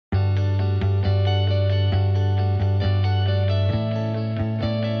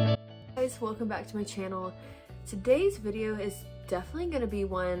guys, welcome back to my channel. Today's video is definitely going to be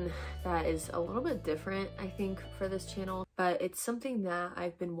one that is a little bit different, I think, for this channel, but it's something that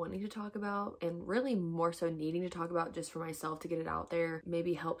I've been wanting to talk about and really more so needing to talk about just for myself, to get it out there,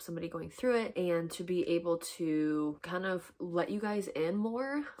 maybe help somebody going through it, and to be able to kind of let you guys in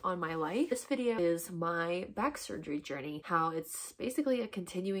more on my life. This video is my back surgery journey, how it's basically a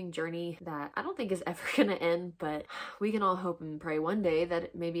continuing journey that I don't think is ever gonna end, but we can all hope and pray one day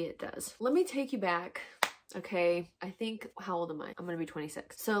that maybe it does. Let me take you back. Okay, I think, how old am I? I'm gonna be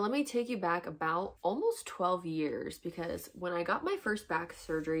 26. So let me take you back about almost 12 years, because when I got my first back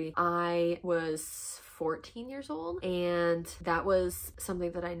surgery, I was 14 years old, and that was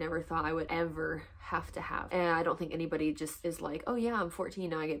something that I never thought I would ever have to have. And I don't think anybody just is like, oh yeah, I'm 14,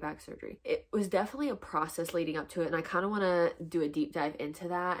 now I get back surgery. It was definitely a process leading up to it, and I kind of want to do a deep dive into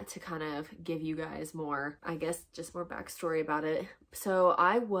that to kind of give you guys more, I guess, just more backstory about it. So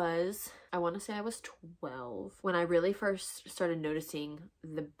I want to say I was 12 when I really first started noticing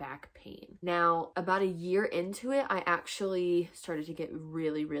the back pain. Now, about a year into it, I actually started to get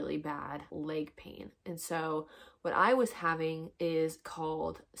really, really bad leg pain. And so what I was having is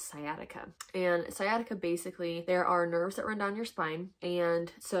called sciatica. And sciatica, basically, there are nerves that run down your spine.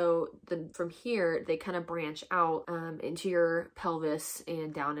 And so from here, they kind of branch out into your pelvis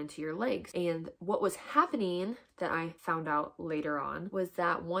and down into your legs. And what was happening that I found out later on was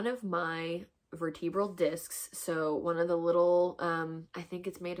that one of my vertebral discs, so one of the little, I think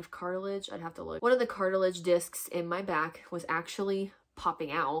it's made of cartilage, I'd have to look. One of the cartilage discs in my back was actually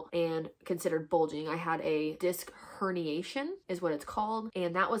popping out and considered bulging. I had a disc herniation is what it's called,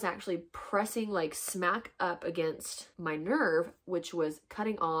 and that was actually pressing like smack up against my nerve, which was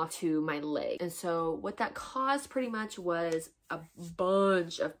cutting off to my leg. And so what that caused pretty much was a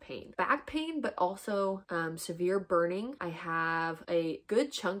bunch of pain, back pain, but also severe burning. I have a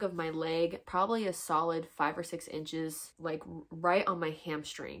good chunk of my leg, probably a solid 5 or 6 inches, like right on my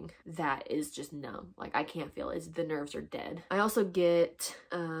hamstring, that is just numb. Like I can't feel it. The nerves are dead. I also get,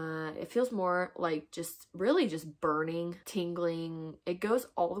 it feels more like just really just burning, tingling. It goes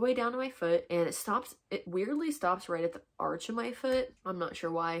all the way down to my foot, and it weirdly stops right at the arch of my foot. I'm not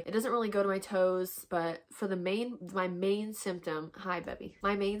sure why. It doesn't really go to my toes, but for my main symptom, hi Bebby,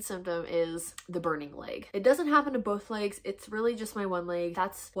 my main symptom is the burning leg. It doesn't happen to both legs. It's really just my one leg.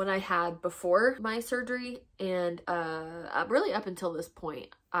 That's what I had before my surgery, and really up until this point,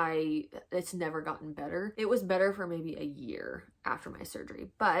 it's never gotten better. It was better for maybe a year after my surgery,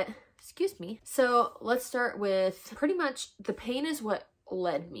 but excuse me. So let's start with pretty much the pain is what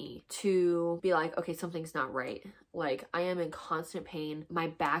led me to be like, okay, something's not right. Like I am in constant pain. My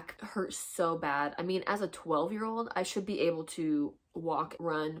back hurts so bad. I mean, as a 12-year-old, I should be able to walk,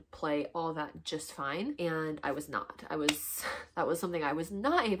 run, play, all that just fine. And I was not. That was something I was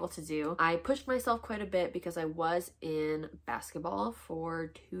not able to do. I pushed myself quite a bit because I was in basketball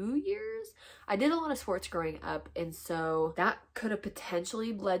for 2 years. I did a lot of sports growing up, and so that could have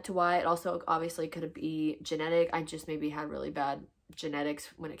potentially led to why. It also obviously could be genetic. I just maybe had really bad genetics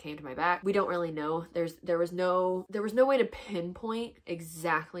when it came to my back. We don't really know. There was no way to pinpoint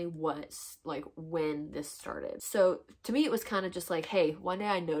exactly when this started. So to me, it was kind of just like, hey, one day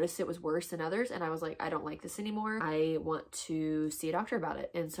I noticed it was worse than others, and I was like, I don't like this anymore. I want to see a doctor about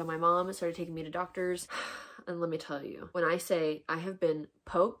it. And so my mom started taking me to doctors. And let me tell you, when I say I have been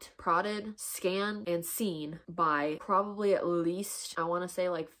poked, prodded, scanned, and seen by probably at least, I want to say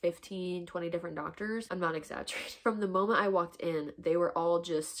like 15, 20 different doctors, I'm not exaggerating. From the moment I walked in, they were all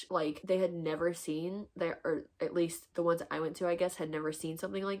just like, they had never seen, or at least the ones I went to, I guess, had never seen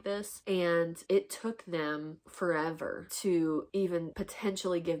something like this. And it took them forever to even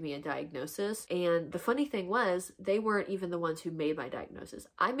potentially give me a diagnosis. And the funny thing was, they weren't even the ones who made my diagnosis.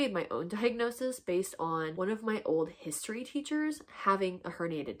 I made my own diagnosis based on one of my old history teachers having a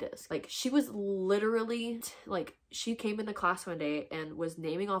herniated disc. Like she was literally like, she came into class one day and was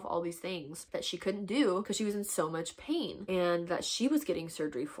naming off all these things that she couldn't do because she was in so much pain, and that she was getting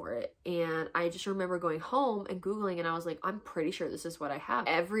surgery for it. And I just remember going home and Googling, and I was like, I'm pretty sure this is what I have.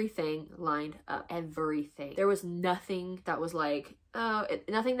 Everything lined up, everything. There was nothing that was like,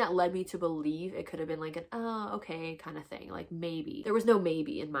 nothing that led me to believe it could have been like an, oh, okay, kind of thing. Like maybe. There was no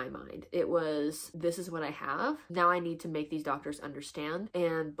maybe in my mind. It was, this is what I have. Now I need to make these doctors understand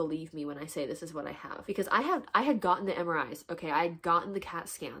and believe me when I say this is what I have. Because I had gotten the MRIs, okay? I had gotten the CAT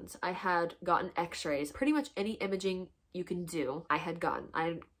scans. I had gotten x-rays. Pretty much any imaging you can do, I had gotten.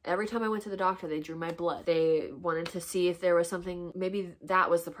 Every time I went to the doctor, they drew my blood. They wanted to see if there was something, maybe that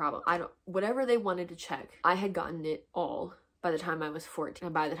was the problem. Whatever they wanted to check, I had gotten it all by the time I was 14.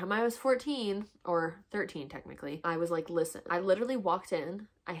 And by the time I was 14, or 13 technically, I was like, listen, I literally walked in,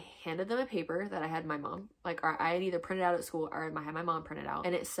 I handed them a paper that I had my mom, like, or I had either printed out at school or I had my mom printed out,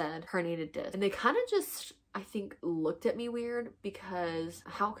 and it said herniated disc. And they kind of just, I think, looked at me weird, because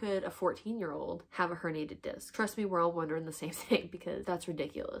how could a 14-year-old have a herniated disc? Trust me, we're all wondering the same thing, because that's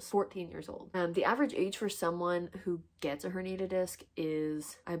ridiculous. 14 years old. The average age for someone who gets a herniated disc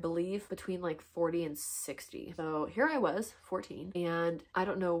is, I believe, between like 40 and 60. So here I was, 14, and I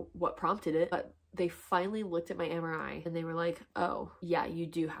don't know what prompted it, but they finally looked at my MRI and they were like, oh yeah, you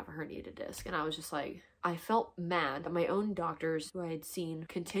do have a herniated disc. And I was just like, I felt mad that my own doctors, who I had seen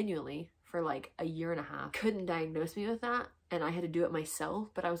continually for like a year and a half, couldn't diagnose me with that, and I had to do it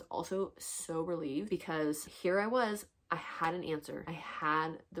myself. But I was also so relieved, because here I was, I had an answer. I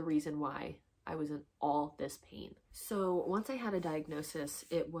had the reason why I was in all this pain. So once I had a diagnosis,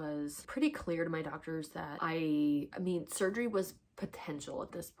 it was pretty clear to my doctors that I mean, surgery was potential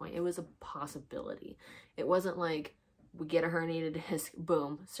at this point. It was a possibility. It wasn't like, we get a herniated disc,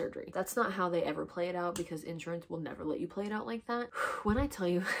 boom, surgery. That's not how they ever play it out, because insurance will never let you play it out like that. When I tell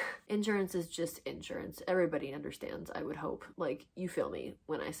you, insurance is just insurance. Everybody understands, I would hope. Like, you feel me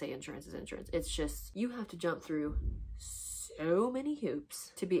when I say insurance is insurance. It's just, you have to jump through so many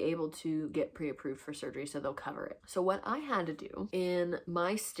hoops to be able to get pre-approved for surgery, so they'll cover it. So what I had to do in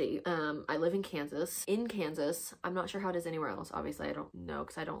my state, I live in Kansas. In Kansas, I'm not sure how it is anywhere else. Obviously, I don't know,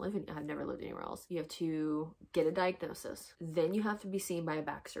 because I've never lived anywhere else. You have to get a diagnosis. Then you have to be seen by a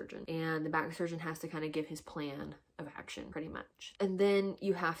back surgeon, and the back surgeon has to kind of give his plan of action, pretty much. And then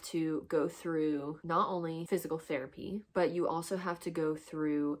you have to go through not only physical therapy, but you also have to go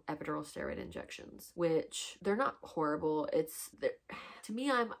through epidural steroid injections, which they're not horrible. To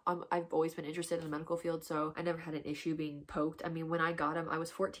me, I've always been interested in the medical field, so I never had an issue being poked. I mean, when I got them, I was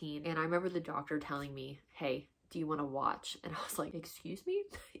 14, and I remember the doctor telling me, hey, do you want to watch? And I was like, excuse me?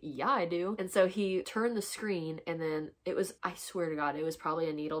 Yeah, I do. And so he turned the screen, and then it was, I swear to God, it was probably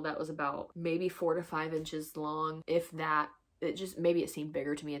a needle that was about maybe 4 to 5 inches long, if that. It just, maybe it seemed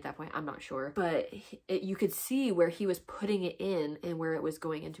bigger to me at that point, I'm not sure, but you could see where he was putting it in and where it was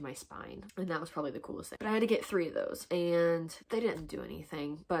going into my spine, and that was probably the coolest thing. But I had to get 3 of those, and they didn't do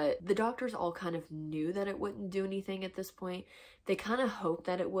anything, but the doctors all kind of knew that it wouldn't do anything at this point. They kind of hoped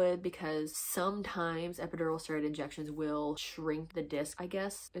that it would, because sometimes epidural steroid injections will shrink the disc, I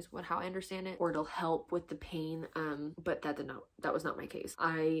guess, is how I understand it, or it'll help with the pain, but that was not my case.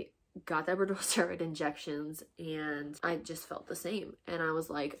 I got the epidural steroid injections, and I just felt the same, and I was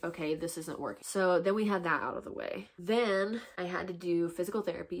like, okay, this isn't working. So then we had that out of the way. Then I had to do physical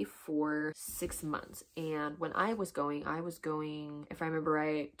therapy for 6 months, and when I was going, if I remember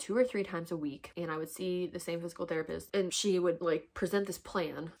right, 2 or 3 times a week, and I would see the same physical therapist, and she would like present this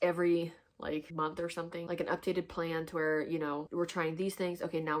plan every like month or something, like an updated plan to where, you know, we're trying these things.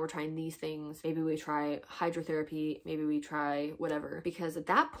 Okay, now we're trying these things. Maybe we try hydrotherapy. Maybe we try whatever. Because at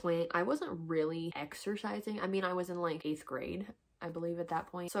that point, I wasn't really exercising. I mean, I was in like 8th grade, I believe, at that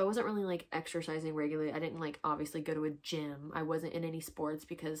point. So I wasn't really like exercising regularly. I didn't like obviously go to a gym. I wasn't in any sports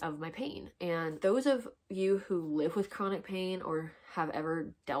because of my pain. And those of you who live with chronic pain or have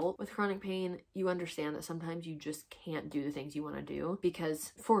ever dealt with chronic pain, you understand that sometimes you just can't do the things you want to do.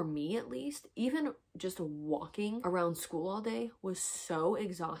 Because for me, at least, even just walking around school all day was so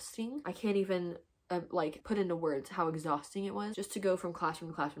exhausting. I can't even like put into words how exhausting it was just to go from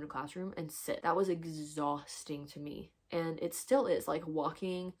classroom to classroom to classroom and sit. That was exhausting to me. And it still is. Like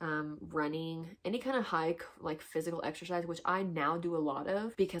walking, running, any kind of hike, like physical exercise, which I now do a lot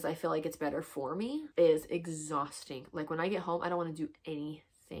of because I feel like it's better for me, is exhausting. Like when I get home, I don't want to do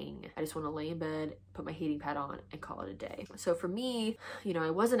anything. I just want to lay in bed, put my heating pad on, and call it a day. So for me, you know,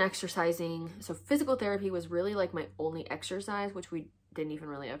 I wasn't exercising. So physical therapy was really like my only exercise, which we didn't even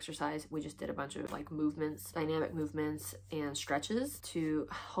really exercise. We just did a bunch of like movements, dynamic movements and stretches to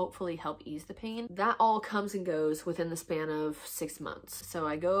hopefully help ease the pain. That all comes and goes within the span of 6 months. So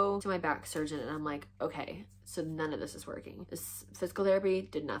I go to my back surgeon and I'm like, okay, so none of this is working. This physical therapy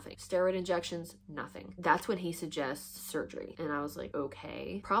did nothing. Steroid injections, nothing. That's when he suggests surgery. And I was like,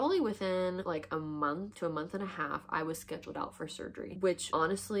 okay. Probably within like a month to a month and a half, I was scheduled out for surgery, which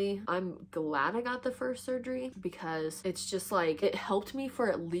honestly, I'm glad I got the first surgery because it's just like, it helped me for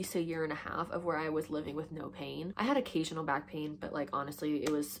at least a year and a half of where I was living with no pain. I had occasional back pain, but like honestly,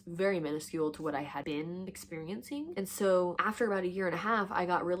 it was very minuscule to what I had been experiencing. And so after about a year and a half, I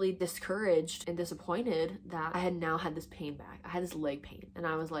got really discouraged and disappointed that that, I had now had this pain back. I had this leg pain, and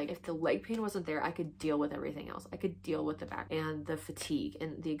I was like, if the leg pain wasn't there, I could deal with everything else. I could deal with the back and the fatigue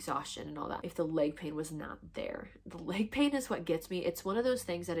and the exhaustion and all that. If the leg pain was not there, the leg pain is what gets me. It's one of those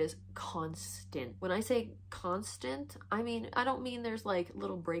things that is constant. When I say constant, I mean, I don't mean there's like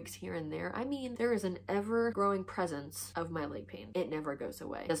little breaks here and there. I mean, there is an ever-growing presence of my leg pain. It never goes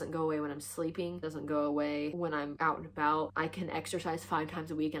away. It doesn't go away when I'm sleeping. It doesn't go away when I'm out and about. I can exercise 5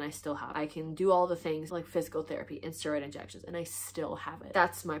 times a week and I still have it. I can do all the things like physical therapy and steroid injections and I still have it.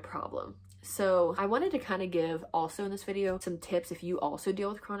 That's my problem. So I wanted to kind of give also in this video some tips if you also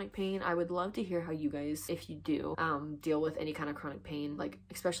deal with chronic pain. I would love to hear how you guys, if you do, deal with any kind of chronic pain, like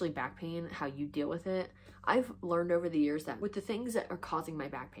especially back pain, how you deal with it. I've learned over the years that with the things that are causing my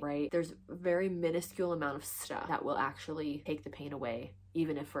back pain, right, there's a very minuscule amount of stuff that will actually take the pain away,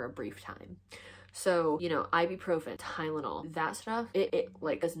 even if for a brief time. So, you know, ibuprofen, Tylenol, that stuff, it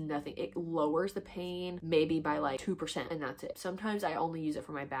like does nothing. It lowers the pain maybe by like 2% and that's it. Sometimes I only use it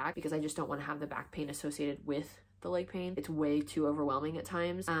for my back because I just don't want to have the back pain associated with the leg pain. It's way too overwhelming at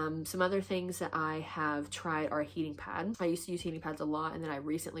times. Some other things that I have tried are a heating pad. I used to use heating pads a lot and then I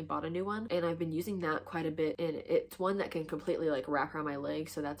recently bought a new one and I've been using that quite a bit, and it's one that can completely like wrap around my leg,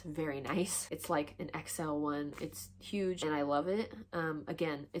 so that's very nice. It's like an XL one. It's huge and I love it.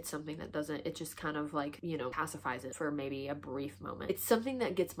 Again, it's something that doesn't, it just kind of like, you know, pacifies it for maybe a brief moment. It's something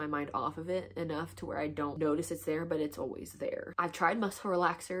that gets my mind off of it enough to where I don't notice it's there, but it's always there. I've tried muscle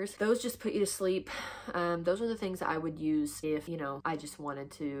relaxers. Those just put you to sleep. Those are the things that I would use if, you know, I just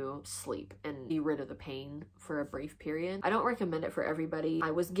wanted to sleep and be rid of the pain for a brief period. I don't recommend it for everybody.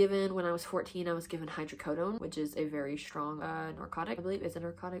 I was given, when I was 14, I was given hydrocodone, which is a very strong narcotic. I believe it's a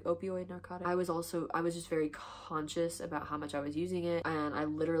narcotic, opioid narcotic. I was just very conscious about how much I was using it, and I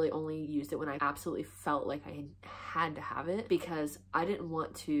literally only used it when I absolutely felt like I had to have it because I didn't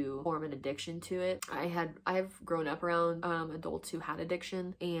want to form an addiction to it. I've grown up around adults who had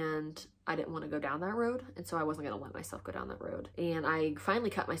addiction, and I didn't want to go down that road, and so I wasn't going to let myself go down that road. And I finally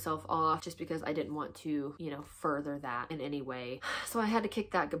cut myself off just because I didn't want to, you know, further that in any way. So I had to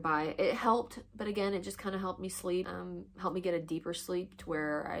kick that goodbye. It helped, but again, it just kind of helped me sleep, helped me get a deeper sleep to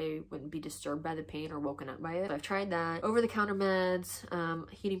where I wouldn't be disturbed by the pain or woken up by it. So I've tried that. Over-the-counter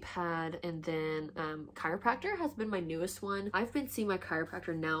meds, heating pad, and then chiropractor has been my newest one. I've been seeing my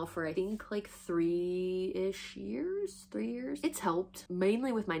chiropractor now for I think like 3-ish years, 3 years. It's helped,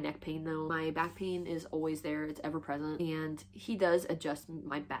 mainly with my neck pain though. My back pain is always there, it's ever present, and he does adjust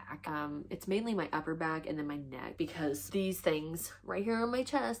my back. It's mainly my upper back and then my neck, because these things right here on my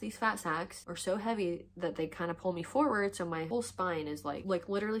chest, these fat sacks, are so heavy that they kind of pull me forward, so my whole spine is like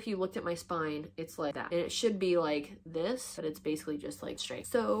literally if you looked at my spine, it's like that. And it should be like this, but it's basically just like straight.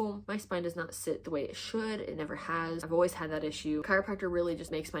 So my spine does not sit the way it should. It never has. I've always had that issue. Chiropractor really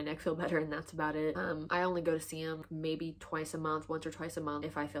just makes my neck feel better, and that's about it. I only go to see him maybe twice a month, once or twice a month,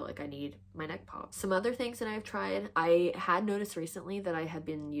 if I feel like I need my neck popped. Some other things that I've tried, I had noticed recently that I had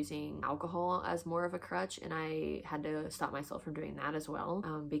been using alcohol as more of a crutch, and I had to stop myself from doing that as well,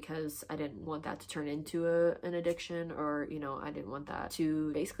 because I didn't want that to turn into an addiction, or, you know, I didn't want that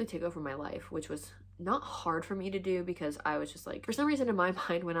to basically take over my life, which was not hard for me to do because I was just like, for some reason in my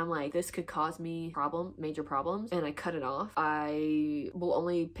mind, when I'm like, this could cause me major problems, and I cut it off, I will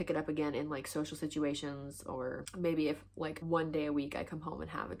only pick it up again in like social situations, or maybe if like one day a week I come home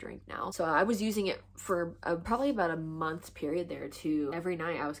and have a drink now. So I was using it for probably about a month's period there too. Every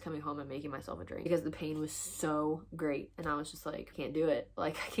night I was coming home and making myself a drink because the pain was so great, and I was just like, I can't do it.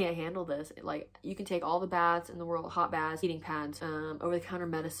 Like, I can't handle this. Like, you can take all the baths in the world, hot baths, heating pads, over-the-counter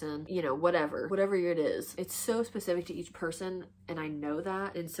medicine, you know, whatever it is. It's so specific to each person, and I know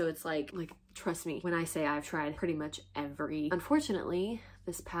that, and so it's like trust me when I say I've tried pretty much every. Unfortunately,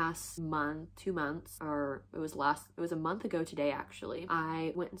 this past month, 2 months, or it was a month ago today actually,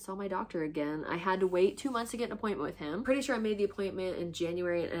 I went and saw my doctor again. I had to wait 2 months to get an appointment with him. Pretty sure I made the appointment in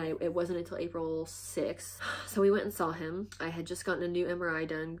January, and it wasn't until April 6th. So we went and saw him. I had just gotten a new MRI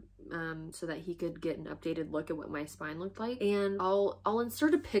done so that he could get an updated look at what my spine looked like, and I'll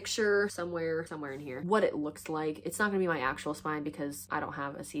insert a picture somewhere in here what it looks like. It's not gonna be my actual spine because I don't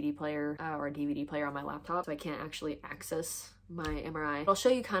have a CD player or a DVD player on my laptop, so I can't actually access my MRI. I'll show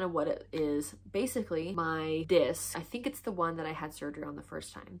you kind of what it is. Basically, my disc, I think it's the one that I had surgery on the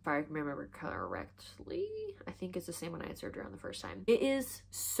first time. If I remember correctly, I think it's the same one I had surgery on the first time. It is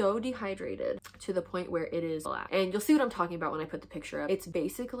so dehydrated to the point where it is black. And you'll see what I'm talking about when I put the picture up. It's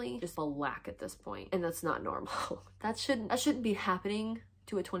basically just black at this point, and that's not normal. That shouldn't be happening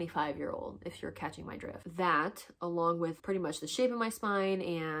to a 25-year-old, if you're catching my drift. That, along with pretty much the shape of my spine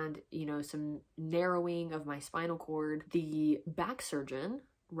and, you know, some narrowing of my spinal cord, the back surgeon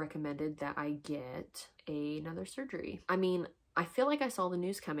recommended that I get another surgery. I mean, I feel like I saw the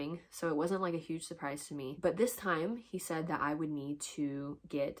news coming, so it wasn't like a huge surprise to me. But this time he said that I would need to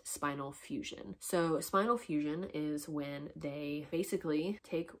get spinal fusion. So spinal fusion is when they basically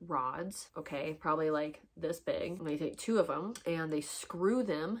take rods, okay, probably like this big, and they take 2 of them and they screw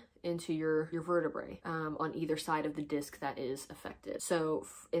them into your vertebrae on either side of the disc that is affected. So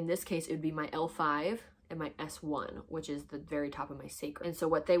in this case, it would be my L5 and my S1, which is the very top of my sacrum. And so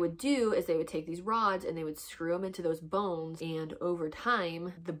what they would do is they would take these rods and they would screw them into those bones, and over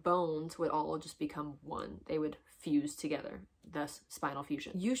time, the bones would all just become one. They would fuse together, thus spinal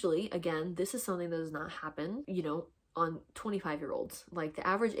fusion. Usually, again, this is something that does not happen, you know, on 25-year-olds. Like the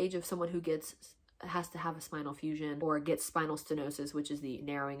average age of someone who has to have a spinal fusion or get spinal stenosis, which is the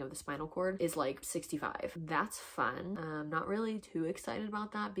narrowing of the spinal cord, is like 65. That's fun. I'm not really too excited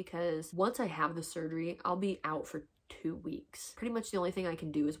about that because once I have the surgery, I'll be out for 2 weeks. Pretty much the only thing I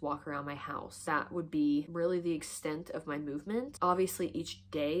can do is walk around my house. That would be really the extent of my movement. Obviously, each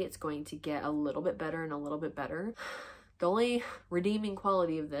day it's going to get a little bit better and a little bit better. The only redeeming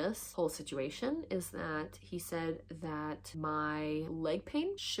quality of this whole situation is that he said that my leg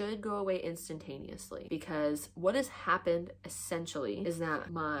pain should go away instantaneously, because what has happened essentially is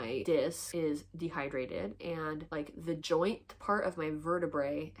that my disc is dehydrated and like the joint part of my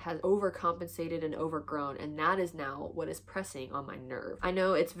vertebrae has overcompensated and overgrown, and that is now what is pressing on my nerve. I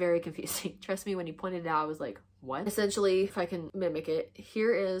know it's very confusing. Trust me, when he pointed it out, I was like, what? Essentially, if I can mimic it,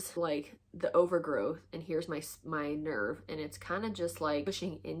 here is like the overgrowth and here's my nerve, and it's kind of just like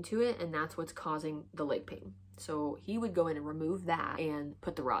pushing into it, and that's what's causing the leg pain. So he would go in and remove that and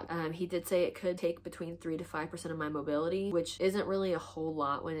put the rod. He did say it could take between 3 to 5% of my mobility, which isn't really a whole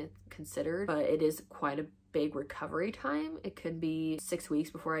lot when it's considered, but it is quite a big recovery time. It could be 6 weeks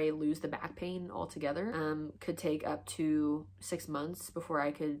before I lose the back pain altogether. Could take up to 6 months before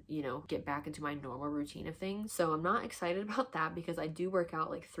I could, you know, get back into my normal routine of things. So I'm not excited about that because I do work out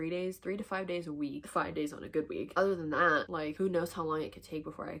like 3 to 5 days a week, 5 days on a good week. Other than that, like who knows how long it could take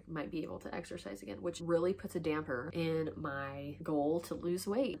before I might be able to exercise again, which really puts a damper in my goal to lose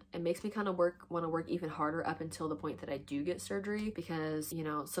weight. It makes me kind of want to work even harder up until the point that I do get surgery, because, you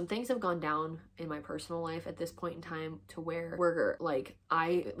know, some things have gone down in my personal life at this point in time to where we're like,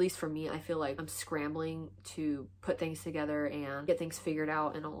 at least for me, I feel like I'm scrambling to put things together and get things figured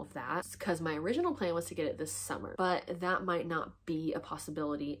out and all of that, because my original plan was to get it this summer, but that might not be a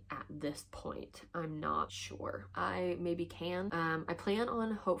possibility at this point. I'm not sure. I maybe can. I plan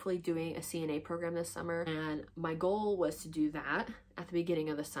on hopefully doing a CNA program this summer, and my goal was to do that at the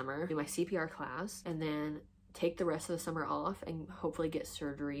beginning of the summer, do my CPR class, and then take the rest of the summer off and hopefully get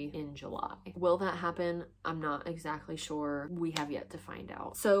surgery in July. Will that happen? I'm not exactly sure. We have yet to find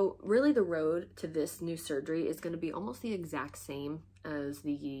out. So really the road to this new surgery is going to be almost the exact same as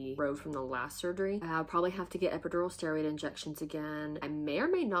the road from the last surgery. I'll probably have to get epidural steroid injections again. I may or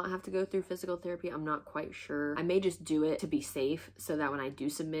may not have to go through physical therapy. I'm not quite sure. I may just do it to be safe so that when I do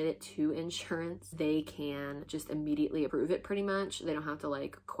submit it to insurance, they can just immediately approve it pretty much. They don't have to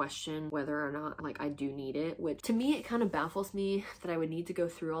like question whether or not like I do need it, which to me, it kind of baffles me that I would need to go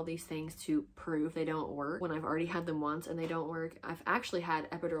through all these things to prove they don't work when I've already had them once and they don't work. I've actually had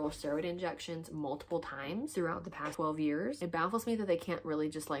epidural steroid injections multiple times throughout the past 12 years. It baffles me that they can't really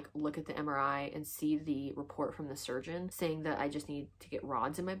just like look at the MRI and see the report from the surgeon saying that I just need to get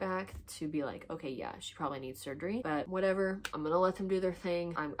rods in my back to be like, okay, yeah, she probably needs surgery. But whatever, I'm gonna let them do their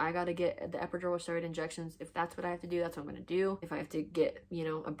thing. I gotta get the epidural steroid injections. If that's what I have to do, that's what I'm gonna do. If I have to get, you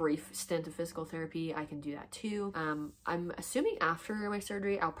know, a brief stint of physical therapy, I can do that too. I'm assuming after my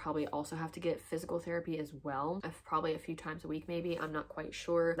surgery, I'll probably also have to get physical therapy as well. Probably a few times a week, maybe. I'm not quite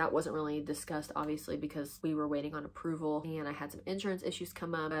sure. That wasn't really discussed, obviously, because we were waiting on approval and I had some insurance issues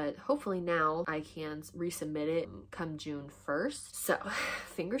come up, but hopefully now I can resubmit it come June 1st. So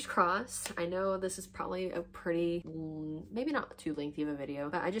fingers crossed. I know this is probably a pretty, maybe not too lengthy of a video,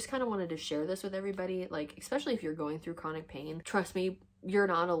 but I just kind of wanted to share this with everybody, like, especially if you're going through chronic pain. Trust me, you're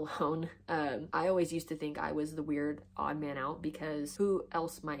not alone. I always used to think I was the weird odd man out because who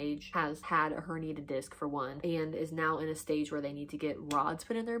else my age has had a herniated disc for one and is now in a stage where they need to get rods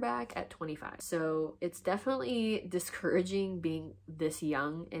put in their back at 25. So it's definitely discouraging being this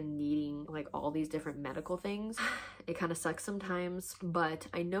young and needing like all these different medical things. It kind of sucks sometimes, but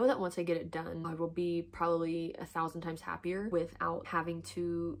I know that once I get it done, I will be probably 1,000 times happier without having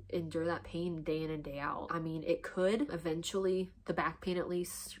to endure that pain day in and day out. I mean, it could eventually, the back pain at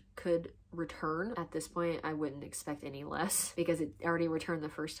least could return. At this point, I wouldn't expect any less because it already returned the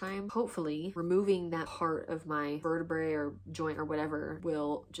first time. Hopefully, removing that part of my vertebrae or joint or whatever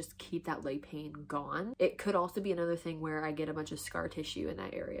will just keep that leg pain gone. It could also be another thing where I get a bunch of scar tissue in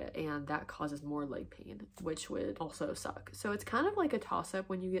that area and that causes more leg pain, which would also suck. So it's kind of like a toss-up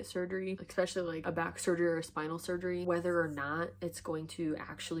when you get surgery, especially like a back surgery or a spinal surgery, whether or not it's going to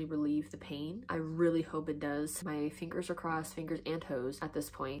actually relieve the pain. I really hope it does. My fingers are crossed, fingers and toes at this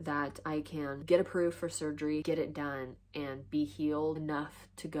point, that I can get approved for surgery, get it done, and be healed enough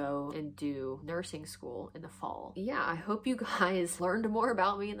to go and do nursing school in the fall. Yeah, I hope you guys learned more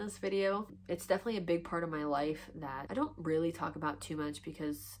about me in this video. It's definitely a big part of my life that I don't really talk about too much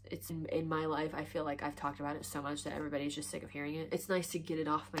because it's in my life. I feel like I've talked about it so much that everybody's just sick of hearing it. It's nice to get it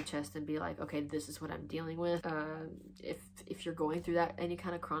off my chest and be like, okay, this is what I'm dealing with. If you're going through that, any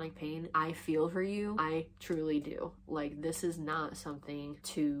kind of chronic pain, I feel for you. I truly do. Like, this is not something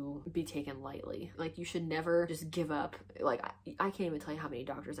to be taken lightly. Like, you should never just give up. Like, I can't even tell you how many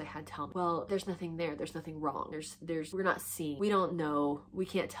doctors I had tell me, well, there's nothing there, there's nothing wrong, we're not seeing, we don't know, we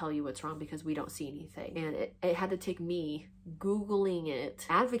can't tell you what's wrong because we don't see anything. And it had to take me Googling it,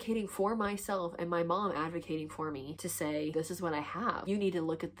 advocating for myself, and my mom advocating for me to say, this is what I have. You need to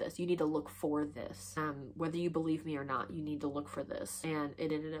look at this. You need to look for this. Whether you believe me or not, you need to look for this. And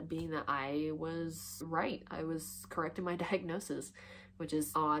it ended up being that I was right. I was correct in my diagnosis, which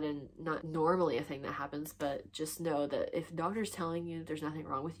is odd and not normally a thing that happens, but just know that if doctor's telling you there's nothing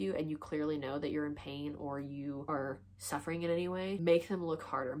wrong with you and you clearly know that you're in pain or you are suffering in any way, make them look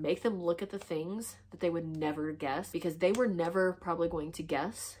harder. Make them look at the things that they would never guess, because they were never probably going to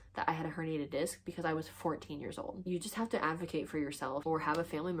guess that I had a herniated disc because I was 14 years old. You just have to advocate for yourself, or have a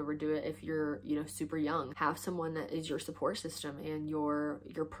family member do it if you're, you know, super young. Have someone that is your support system and your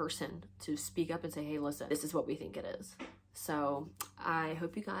person to speak up and say, hey, listen, this is what we think it is. So I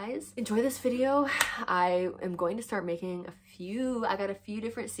hope you guys enjoy this video. I am going to start making I got a few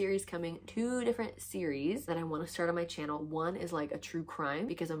different series coming, 2 different series that I want to start on my channel. One is like a true crime,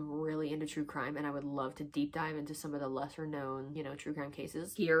 because I'm really into true crime and I would love to deep dive into some of the lesser known, you know, true crime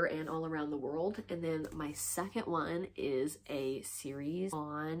cases here and all around the world. And then my second one is a series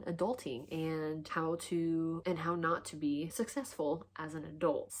on adulting and how not to be successful as an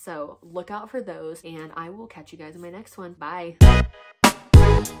adult. So look out for those, and I will catch you guys in my next one. Bye.